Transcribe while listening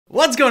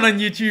What's going on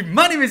YouTube?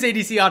 My name is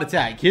ADC Art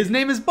Attack, his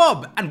name is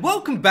Bob, and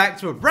welcome back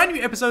to a brand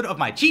new episode of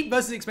my cheap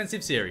versus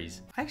expensive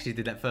series. I actually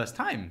did that first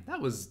time. That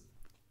was...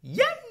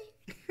 yay!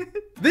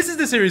 This is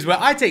the series where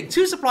I take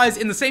two suppliers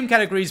in the same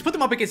categories, put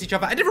them up against each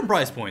other at different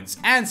price points,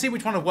 and see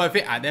which one is worth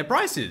it at their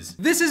prices.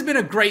 This has been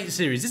a great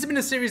series. This has been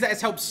a series that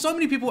has helped so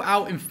many people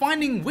out in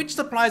finding which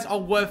suppliers are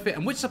worth it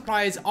and which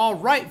suppliers are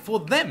right for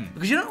them.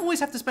 Because you don't always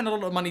have to spend a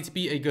lot of money to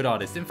be a good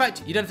artist. In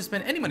fact, you don't have to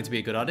spend any money to be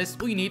a good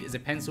artist. All you need is a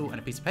pencil and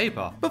a piece of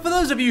paper. But for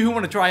those of you who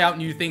want to try out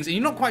new things and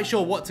you're not quite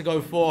sure what to go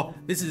for,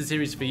 this is a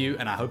series for you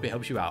and I hope it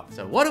helps you out.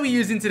 So what are we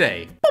using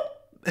today?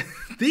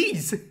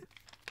 These.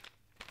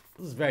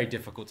 This is very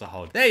difficult to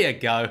hold. There you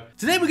go.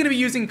 Today we're going to be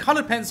using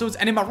colored pencils,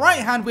 and in my right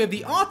hand we have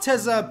the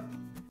Arteza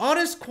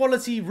Artist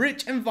Quality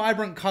Rich and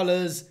Vibrant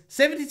Colors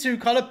 72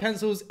 Colored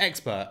Pencils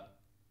Expert.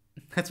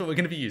 That's what we're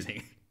going to be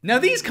using. Now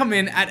these come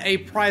in at a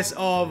price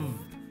of...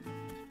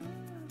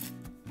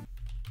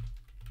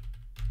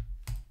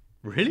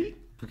 Really?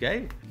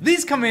 Okay.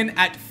 These come in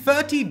at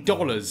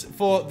 $30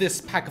 for this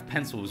pack of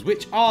pencils,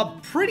 which are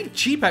pretty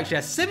cheap actually.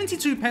 That's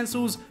 72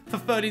 pencils for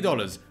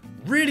 $30.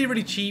 Really,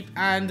 really cheap,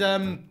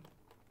 and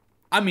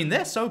I mean,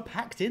 they're so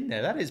packed in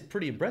there. That is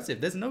pretty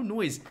impressive. There's no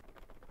noise.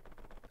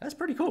 That's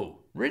pretty cool.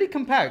 Really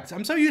compact.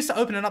 I'm so used to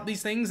opening up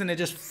these things and they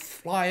just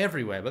fly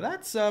everywhere. But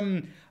that's,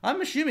 I'm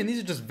assuming these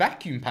are just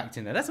vacuum packed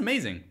in there. That's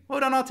amazing. Well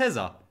done,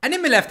 Arteza. And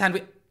in my left hand,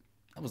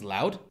 that was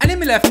loud. And in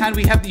my left hand,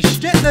 we have the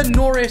Stetler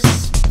Norris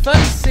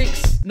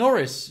 36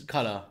 Norris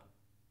color.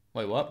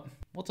 Wait, what?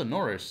 What's a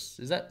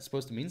Norris? Is that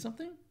supposed to mean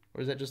something?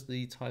 Or is that just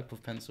the type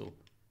of pencil?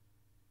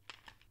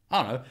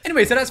 I don't know.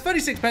 Anyway, so that's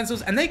 36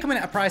 pencils, and they come in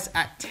at a price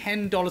at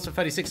 $10 for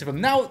 36 of them.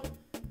 Now,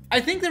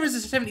 I think there is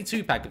a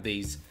 72 pack of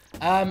these,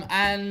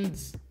 and...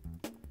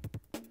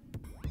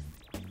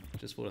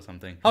 just thought of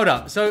something. Hold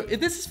up. So if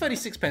this is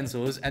 36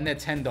 pencils and they're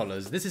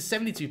 $10, this is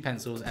 72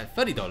 pencils at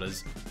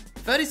 $30.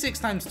 36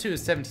 times 2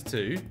 is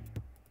 72,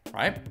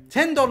 right?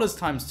 $10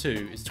 times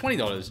 2 is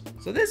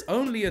 $20. So there's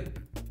only a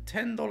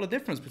 $10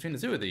 difference between the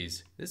two of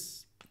these.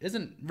 This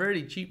isn't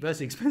really cheap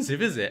versus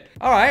expensive, is it?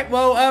 All right,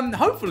 well,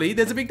 hopefully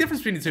there's a big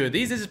difference between the two of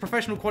these. This is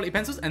professional quality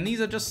pencils, and these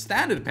are just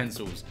standard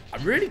pencils.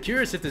 I'm really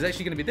curious if there's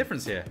actually gonna be a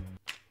difference here.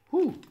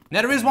 Whew.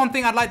 Now there is one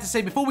thing I'd like to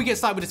say before we get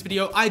started with this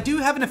video. I do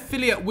have an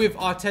affiliate with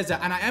Arteza,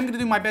 and I am going to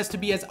do my best to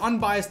be as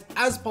unbiased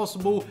as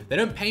possible. They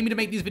don't pay me to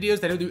make these videos.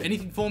 They don't do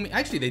anything for me.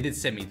 Actually, they did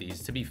send me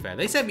these, to be fair.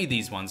 They sent me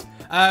these ones,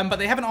 but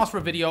they haven't asked for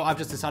a video. I've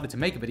just decided to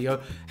make a video.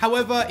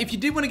 However, if you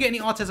did want to get any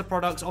Arteza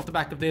products off the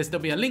back of this,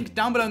 there'll be a link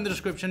down below in the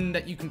description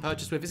that you can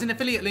purchase with. It's an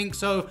affiliate link,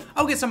 so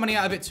I'll get some money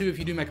out of it too if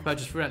you do make a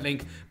purchase through that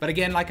link. But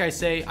again, like I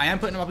say, I am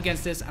putting them up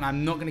against this, and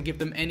I'm not going to give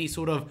them any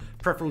sort of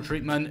preferential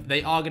treatment.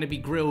 They are going to be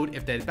grilled.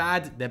 If they're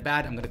bad, they're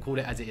bad. I'm going to call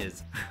it as it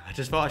is. I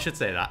just thought I should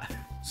say that.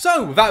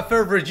 So without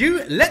further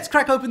ado, let's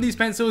crack open these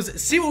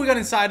pencils, see what we got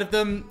inside of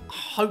them.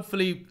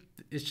 Hopefully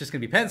it's just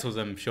gonna be pencils,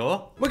 I'm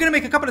sure. We're gonna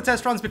make a couple of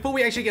test runs before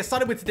we actually get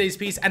started with today's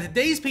piece, and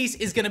today's piece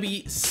is gonna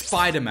be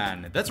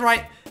Spider-Man. That's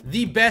right,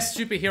 the best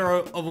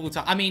superhero of all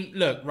time. I mean,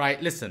 look,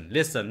 right,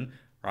 listen,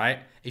 right?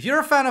 If you're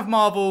a fan of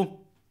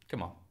Marvel,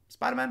 come on,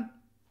 Spider-Man,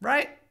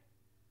 right?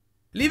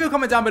 Leave a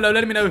comment down below,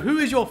 letting me know who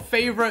is your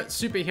favorite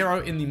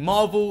superhero in the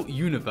Marvel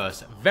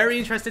universe. Very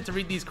interested to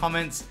read these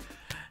comments.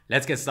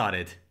 Let's get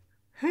started.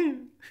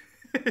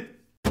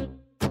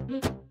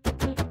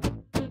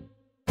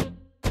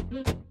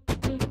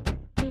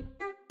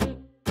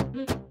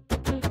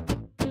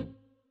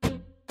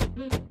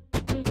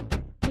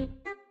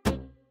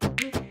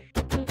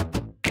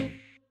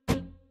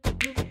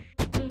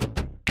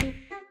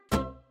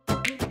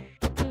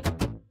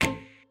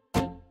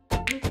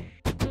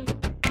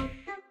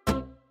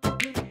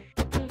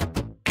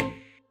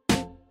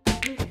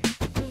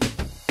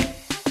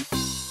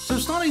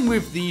 Starting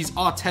with these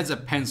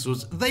Arteza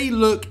pencils, they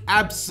look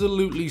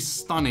absolutely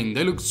stunning.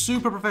 They look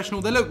super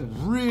professional. They look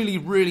really,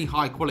 really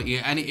high quality,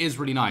 and it is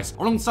really nice.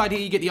 Alongside here,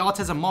 you get the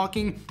Arteza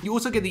marking. You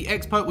also get the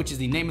Expert, which is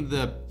the name of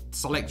the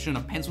selection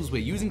of pencils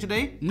we're using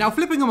today. Now,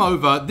 flipping them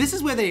over, this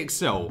is where they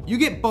excel. You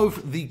get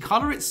both the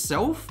color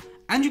itself,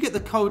 and you get the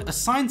code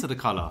assigned to the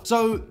color.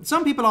 So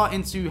some people are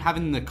into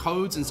having the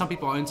codes and some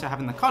people are into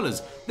having the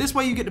colors. This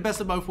way you get the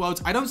best of both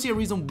worlds. I don't see a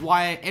reason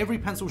why every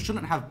pencil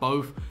shouldn't have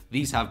both.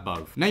 These have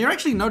both. Now you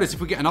actually notice if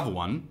we get another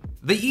one,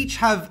 they each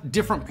have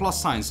different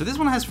plus signs. So this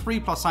one has 3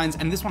 plus signs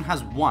and this one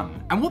has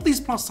 1. And what these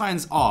plus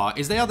signs are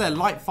is they are their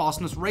light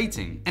fastness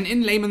rating. And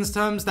in layman's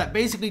terms, that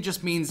basically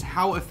just means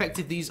how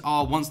effective these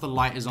are once the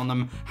light is on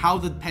them, how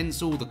the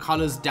pencil, the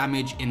colors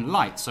damage in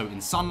light. So in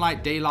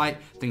sunlight, daylight,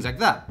 things like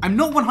that. I'm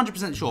not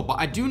 100% sure, but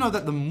I do know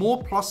that the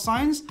more plus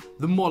signs,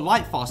 the more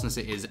light fastness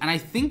it is. And I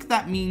think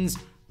that means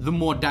the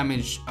more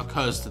damage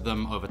occurs to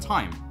them over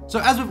time.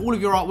 So as with all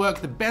of your artwork,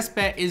 the best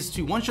bet is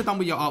to, once you're done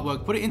with your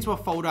artwork, put it into a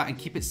folder and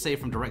keep it safe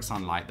from direct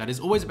sunlight. That is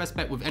always the best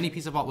bet with any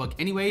piece of artwork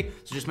anyway,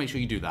 so just make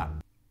sure you do that.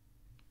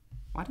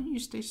 Why don't you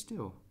stay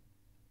still?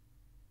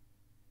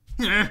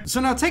 So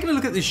now taking a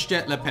look at the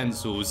Stettler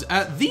pencils,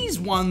 these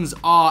ones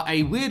are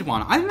a weird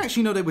one. I didn't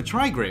actually know they were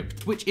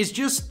tri-gripped, which is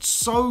just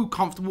so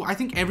comfortable. I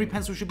think every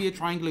pencil should be a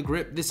triangular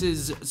grip. This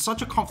is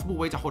such a comfortable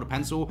way to hold a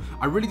pencil.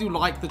 I really do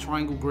like the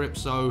triangle grip,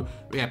 so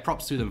yeah,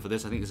 props to them for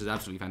this. I think this is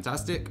absolutely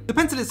fantastic. The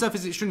pencil itself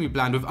is extremely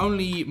bland with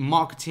only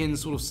marketing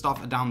sort of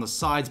stuff down the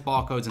sides,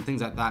 barcodes and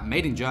things like that,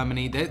 made in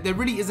Germany. There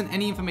really isn't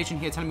any information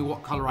here telling me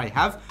what color I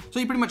have, so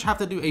you pretty much have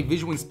to do a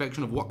visual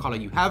inspection of what color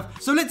you have.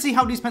 So let's see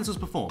how these pencils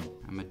perform.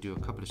 I'm gonna do a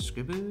couple of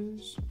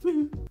scribbles.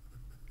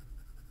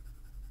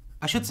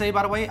 I should say,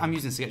 by the way, I'm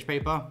using sketch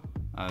paper.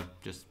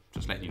 Just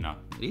letting you know.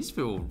 They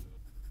feel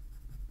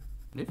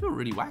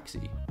really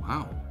waxy.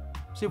 Wow.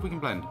 See if we can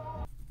blend.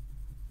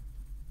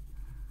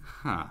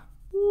 Huh.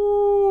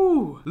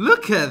 Ooh,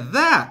 look at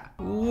that.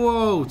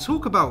 Whoa,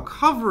 talk about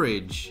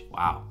coverage.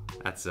 Wow,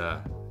 that's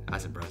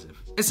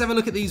impressive. Let's have a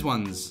look at these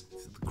ones.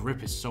 The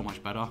grip is so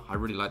much better. I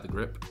really like the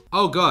grip.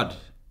 Oh God.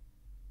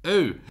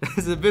 Ooh,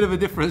 there's a bit of a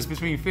difference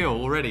between feel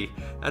already.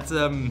 That's,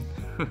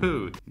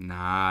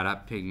 nah,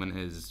 that pigment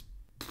is...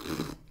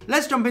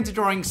 Let's jump into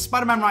drawing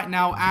Spider-Man right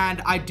now,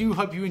 and I do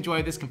hope you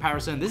enjoy this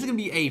comparison. This is gonna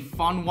be a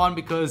fun one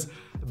because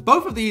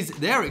both of these,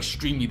 they're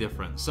extremely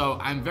different. So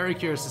I'm very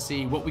curious to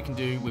see what we can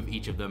do with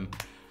each of them.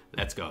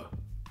 Let's go.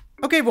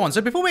 Okay everyone, so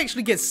before we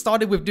actually get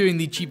started with doing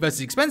the cheap versus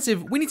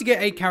expensive, we need to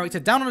get a character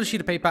down on a sheet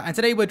of paper, and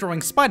today we're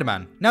drawing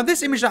Spider-Man. Now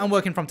this image that I'm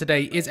working from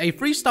today is a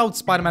freestyled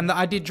Spider-Man that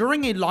I did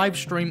during a live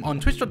stream on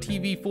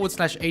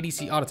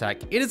twitch.tv/ADC Art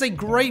Attack. It is a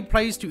great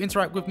place to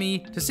interact with me,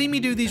 to see me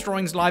do these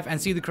drawings live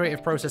and see the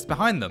creative process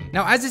behind them.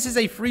 Now as this is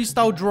a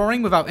freestyle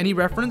drawing without any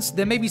reference,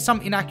 there may be some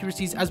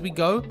inaccuracies as we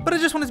go, but I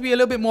just wanted to be a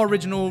little bit more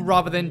original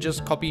rather than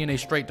just copying a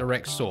straight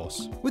direct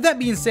source. With that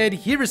being said,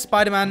 here is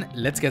Spider-Man,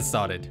 let's get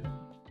started.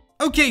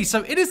 Okay,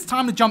 so it is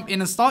time to jump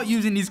in and start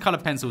using these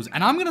colored pencils,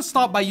 and I'm gonna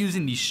start by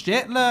using the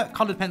Stettler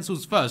colored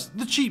pencils first,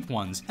 the cheap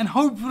ones, and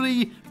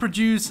hopefully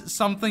produce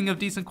something of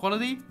decent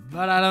quality,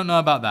 but I don't know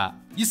about that.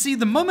 You see,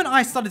 the moment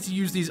I started to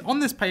use these on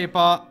this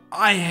paper,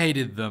 I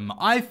hated them.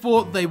 I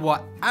thought they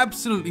were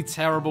absolutely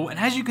terrible, and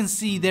as you can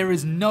see, there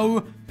is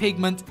no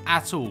pigment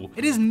at all.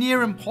 It is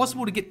near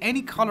impossible to get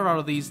any color out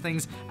of these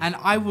things, and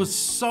I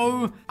was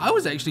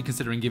actually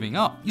considering giving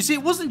up. You see,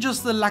 it wasn't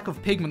just the lack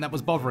of pigment that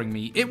was bothering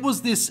me, it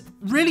was this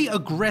really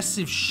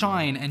aggressive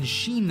shine and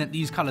sheen that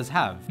these colors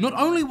have. Not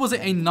only was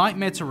it a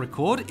nightmare to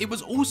record, it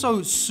was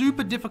also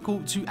super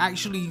difficult to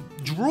actually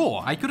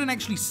draw. I couldn't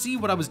actually see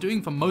what I was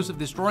doing for most of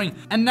this drawing,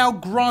 and now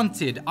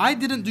granted, I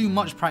didn't do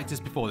much practice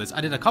before this. I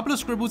did a couple of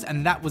scribbles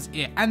and that was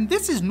it. And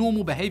this is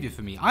normal behavior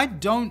for me. I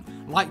don't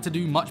like to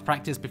do much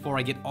practice before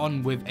I get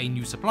on with a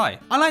new supply.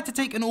 I like to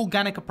take an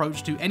organic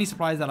approach to any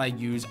supplies that I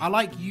use. I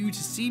like you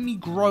to see me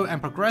grow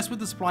and progress with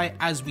the supply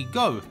as we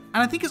go.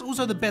 And I think it's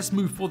also the best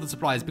move for the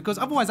supplies because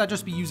otherwise I'd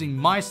just be using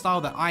my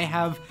style that I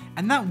have,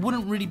 and that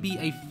wouldn't really be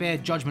a fair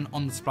judgment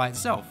on the supply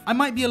itself. I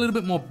might be a little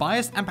bit more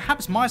biased and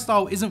perhaps my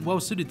style isn't well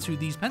suited to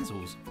these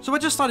pencils. So I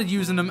just started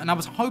using them, and I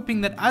was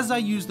hoping that as I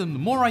use them, the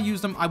more I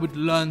use them, I would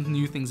learn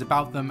new things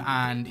about them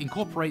and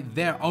incorporate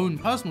their own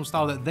personal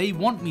style that they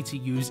want me to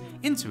use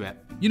into it.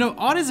 You know,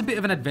 art is a bit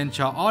of an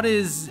adventure. Art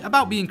is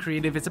about being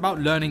creative, it's about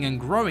learning and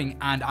growing,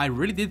 and I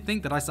really did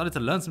think that I started to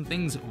learn some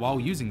things while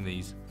using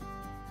these.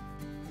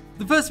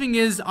 The first thing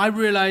is, I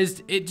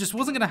realized it just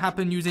wasn't going to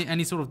happen using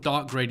any sort of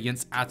dark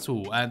gradients at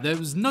all. There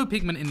was no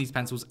pigment in these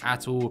pencils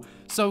at all,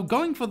 so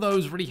going for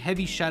those really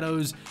heavy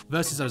shadows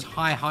versus those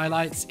high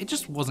highlights, it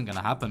just wasn't going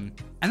to happen.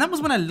 And that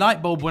was when a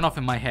light bulb went off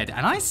in my head,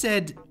 and I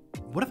said,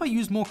 what if I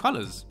use more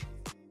colors?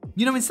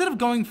 You know, instead of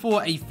going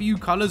for a few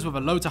colors with a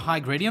low to high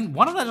gradient,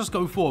 why don't I just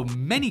go for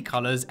many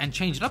colors and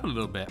change it up a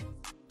little bit?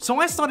 So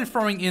I started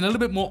throwing in a little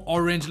bit more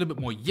orange, a little bit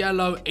more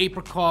yellow,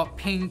 apricot,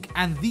 pink,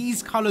 and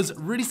these colors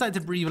really started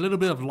to breathe a little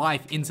bit of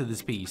life into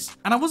this piece.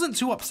 And I wasn't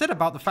too upset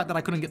about the fact that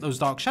I couldn't get those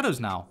dark shadows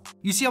now.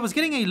 You see, I was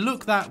getting a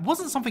look that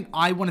wasn't something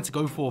I wanted to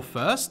go for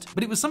first,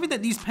 but it was something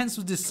that these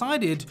pencils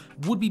decided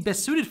would be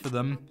best suited for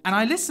them, and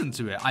I listened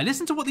to it. I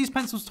listened to what these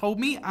pencils told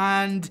me,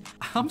 and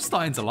I'm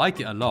starting to like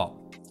it a lot.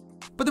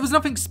 But there was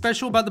nothing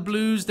special about the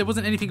blues, there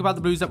wasn't anything about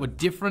the blues that were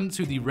different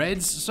to the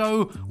reds,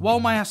 so while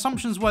my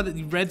assumptions were that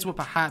the reds were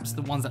perhaps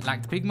the ones that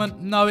lacked pigment,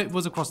 no, it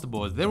was across the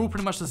board. They're all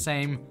pretty much the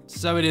same,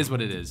 so it is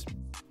what it is.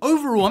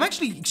 Overall, I'm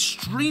actually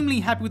extremely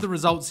happy with the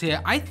results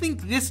here. I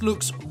think this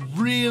looks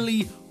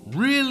really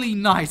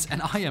nice,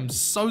 and I am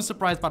so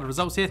surprised by the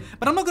results here,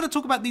 but I'm not going to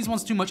talk about these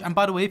ones too much. And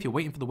by the way, if you're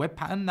waiting for the web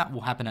pattern, that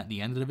will happen at the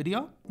end of the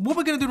video. What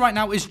we're going to do right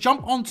now is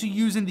jump onto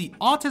using the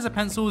Arteza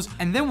pencils,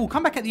 and then we'll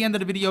come back at the end of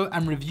the video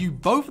and review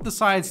both of the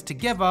sides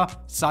together,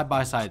 side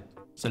by side.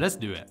 So let's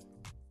do it.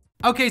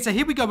 Okay, so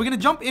here we go. We're going to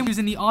jump in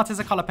using the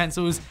Arteza color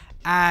pencils,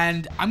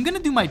 And I'm gonna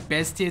do my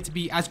best here to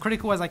be as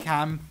critical as I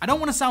can. I don't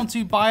want to sound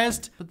too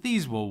biased, but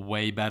these were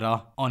way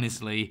better,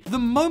 honestly. The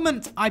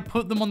moment I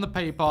put them on the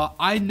paper,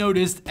 I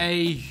noticed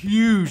a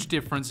huge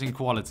difference in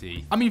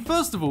quality. I mean,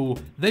 first of all,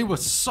 they were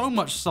so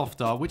much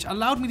softer, which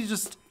allowed me to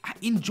just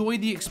enjoy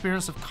the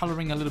experience of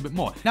coloring a little bit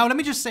more. Now, let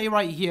me just say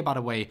right here, by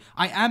the way,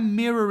 I am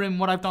mirroring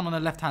what I've done on the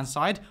left-hand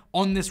side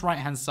on this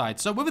right-hand side.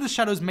 So whether the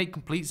shadows make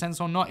complete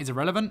sense or not is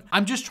irrelevant.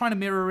 I'm just trying to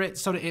mirror it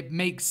so that it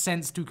makes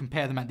sense to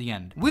compare them at the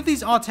end. With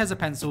these Arteza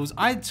pencils,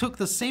 I took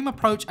the same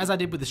approach as I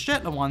did with the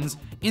Staedtler ones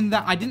in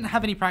that I didn't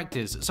have any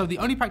practice. So the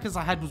only practice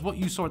I had was what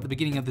you saw at the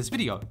beginning of this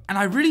video. And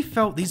I really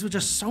felt these were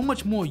just so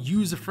much more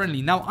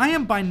user-friendly. Now, I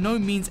am by no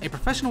means a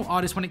professional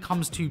artist when it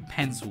comes to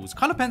pencils.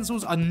 Color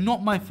pencils are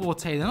not my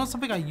forte. They're not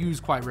something I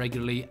use quite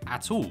regularly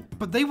at all,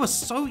 but they were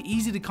so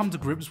easy to come to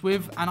grips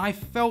with, and I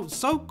felt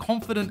so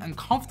confident and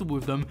comfortable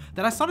with them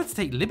that I started to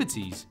take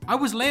liberties. I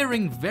was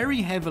layering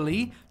very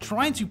heavily,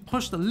 trying to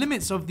push the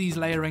limits of these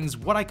layerings,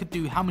 what I could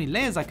do, how many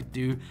layers I could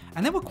do,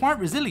 and they were quite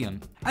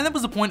resilient. And that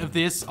was the point of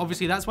this.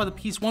 Obviously, that's why the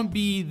piece won't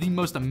be the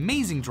most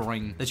amazing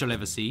drawing that you'll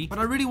ever see, but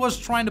I really was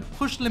trying to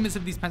push the limits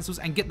of these pencils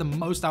and get the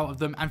most out of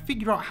them and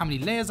figure out how many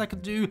layers I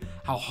could do,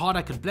 how hard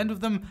I could blend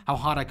with them, how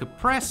hard I could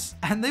press,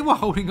 and they were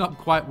holding up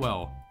quite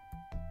well.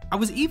 I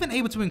was even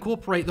able to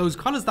incorporate those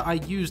colors that I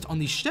used on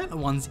the Staedtler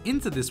ones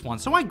into this one.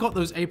 So I got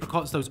those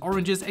apricots, those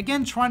oranges,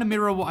 again, trying to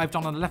mirror what I've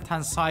done on the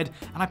left-hand side,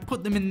 and I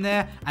put them in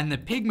there, and the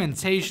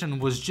pigmentation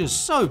was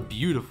just so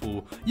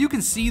beautiful. You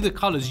can see the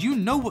colors. You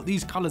know what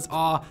these colors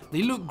are.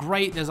 They look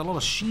great. There's a lot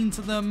of sheen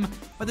to them,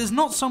 but there's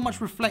not so much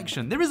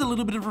reflection. There is a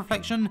little bit of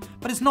reflection,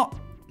 but it's not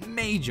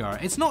major.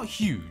 It's not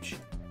huge.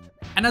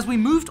 And as we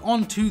moved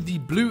on to the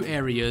blue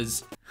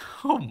areas,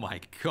 oh my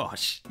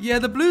gosh. Yeah,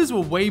 the blues were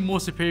way more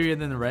superior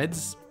than the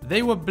reds.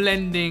 They were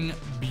blending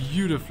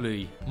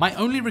beautifully. My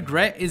only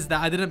regret is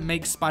that I didn't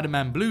make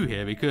Spider-Man blue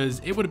here because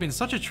it would have been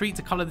such a treat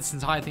to color this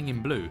entire thing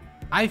in blue.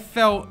 I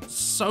felt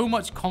so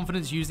much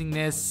confidence using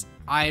this.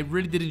 I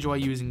really did enjoy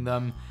using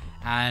them,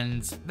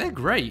 and they're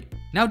great.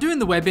 Now, doing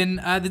the webbing,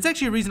 there's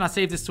actually a reason I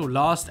saved this till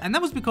last, and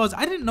that was because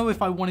I didn't know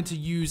if I wanted to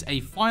use a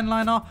fine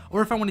liner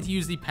or if I wanted to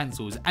use the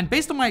pencils. And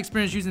based on my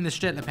experience using the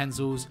Staedtler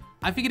pencils,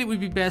 I figured it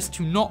would be best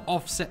to not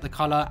offset the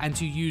color and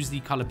to use the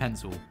color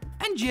pencil.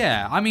 And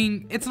yeah, I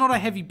mean, it's not a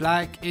heavy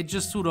black, it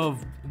just sort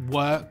of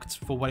worked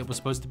for what it was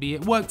supposed to be.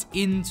 It worked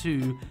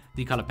into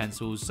the color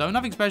pencils, so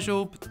nothing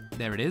special, but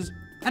there it is.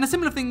 And a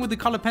similar thing with the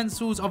color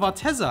pencils of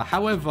Arteza,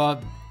 however,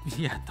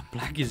 yeah, the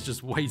black is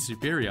just way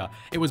superior.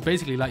 It was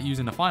basically like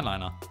using a fine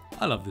liner.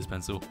 I love this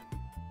pencil.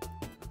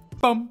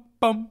 Bum,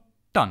 bum,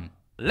 done.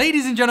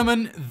 Ladies and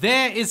gentlemen,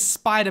 there is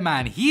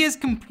Spider-Man. He is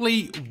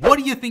complete. What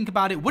do you think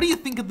about it? What do you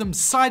think of them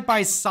side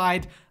by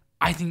side?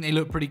 I think they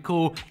look pretty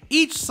cool.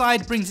 Each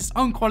side brings its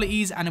own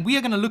qualities, and we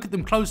are going to look at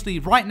them closely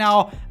right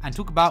now and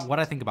talk about what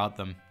I think about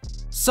them.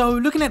 So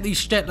looking at the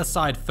Staedtler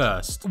side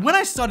first, when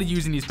I started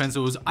using these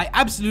pencils, I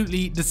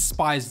absolutely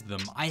despised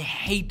them. I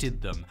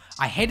hated them.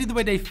 I hated the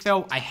way they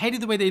felt. I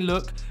hated the way they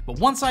look. But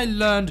once I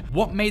learned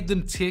what made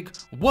them tick,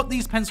 what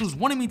these pencils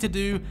wanted me to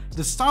do,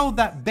 the style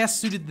that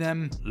best suited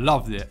them,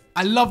 loved it.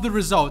 I love the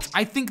results.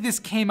 I think this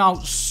came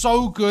out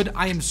so good.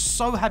 I am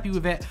so happy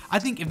with it. I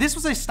think if this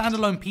was a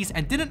standalone piece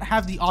and didn't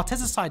have the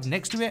Arteza side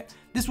next to it,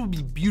 this would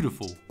be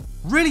beautiful.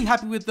 Really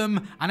happy with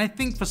them, and I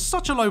think for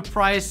such a low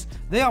price,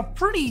 they are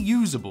pretty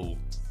usable,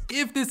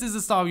 if this is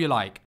the style you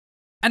like.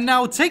 And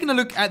now, taking a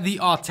look at the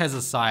Arteza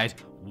side,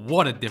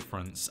 what a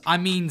difference. I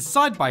mean,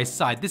 side by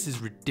side, this is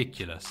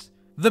ridiculous.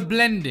 The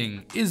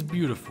blending is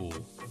beautiful.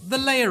 The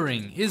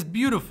layering is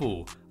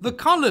beautiful. The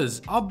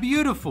colors are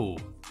beautiful.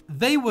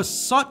 They were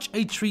such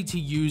a treat to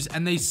use,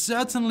 and they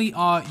certainly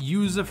are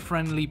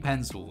user-friendly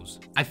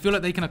pencils. I feel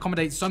like they can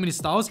accommodate so many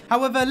styles.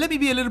 However, let me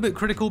be a little bit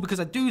critical because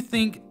I do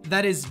think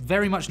that is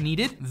very much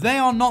needed. They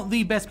are not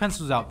the best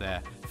pencils out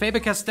there.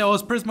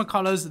 Faber-Castell's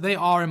Prismacolors, they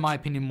are in my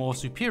opinion more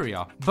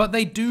superior, but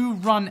they do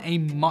run a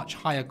much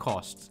higher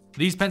cost.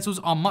 These pencils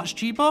are much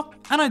cheaper,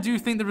 and I do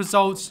think the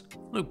results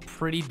look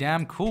pretty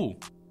damn cool.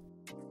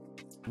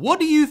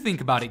 What do you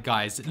think about it,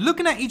 guys?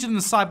 Looking at each of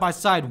them side by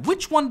side,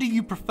 which one do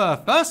you prefer?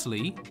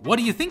 Firstly, what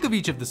do you think of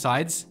each of the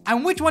sides?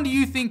 And which one do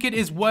you think it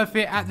is worth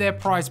it at their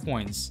price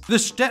points? The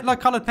Staedtler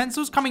colored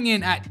pencils coming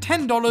in at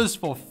 $10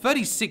 for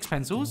 36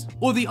 pencils,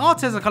 or the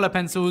Arteza color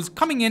pencils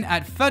coming in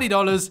at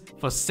 $30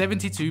 for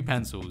 72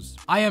 pencils?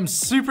 I am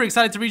super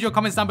excited to read your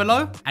comments down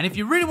below, and if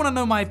you really want to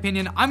know my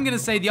opinion, I'm going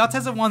to say the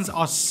Arteza ones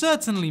are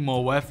certainly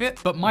more worth it,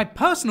 but my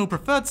personal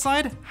preferred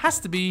side has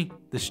to be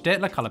the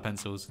Staedtler color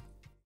pencils.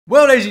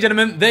 Well, ladies and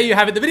gentlemen, there you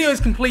have it. The video is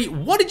complete.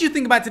 What did you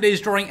think about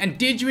today's drawing, and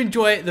did you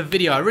enjoy the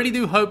video? I really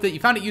do hope that you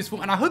found it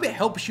useful, and I hope it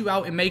helps you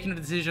out in making a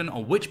decision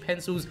on which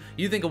pencils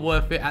you think are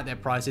worth it at their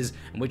prices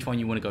and which one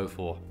you want to go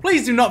for.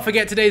 Please do not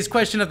forget today's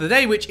question of the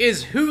day, which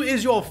is, who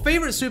is your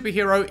favorite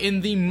superhero in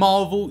the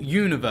Marvel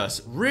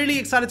Universe? Really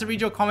excited to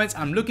read your comments.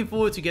 I'm looking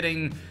forward to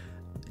getting,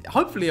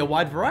 hopefully, a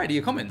wide variety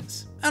of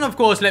comments. And of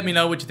course, let me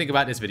know what you think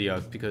about this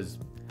video, because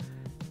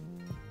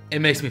it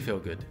makes me feel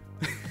good.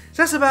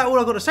 So that's about all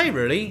I've got to say,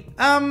 really.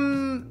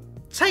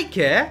 Take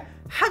care,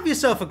 have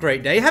yourself a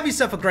great day. Have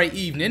yourself a great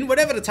evening,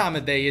 whatever the time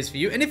of day is for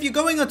you. And if you're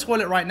going on the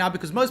toilet right now,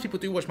 because most people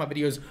do watch my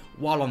videos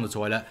while on the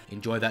toilet,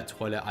 enjoy that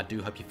toilet. I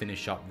do hope you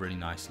finish up really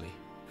nicely.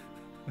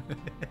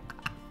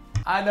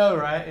 I know,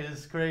 right?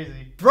 It's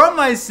crazy. From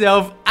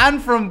myself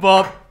and from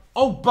Bob.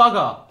 Oh,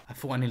 bugger. I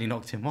thought I nearly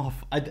knocked him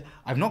off.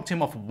 I've knocked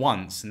him off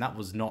once, and that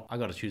was not... I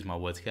gotta choose my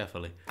words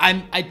carefully.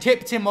 I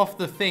tipped him off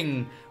the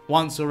thing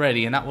once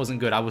already, and that wasn't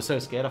good. I was so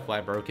scared of why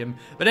I broke him.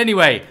 But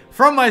anyway,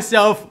 from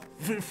myself,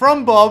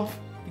 from Bob,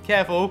 be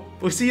careful.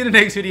 We'll see you in the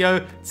next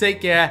video.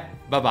 Take care.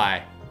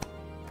 Bye-bye.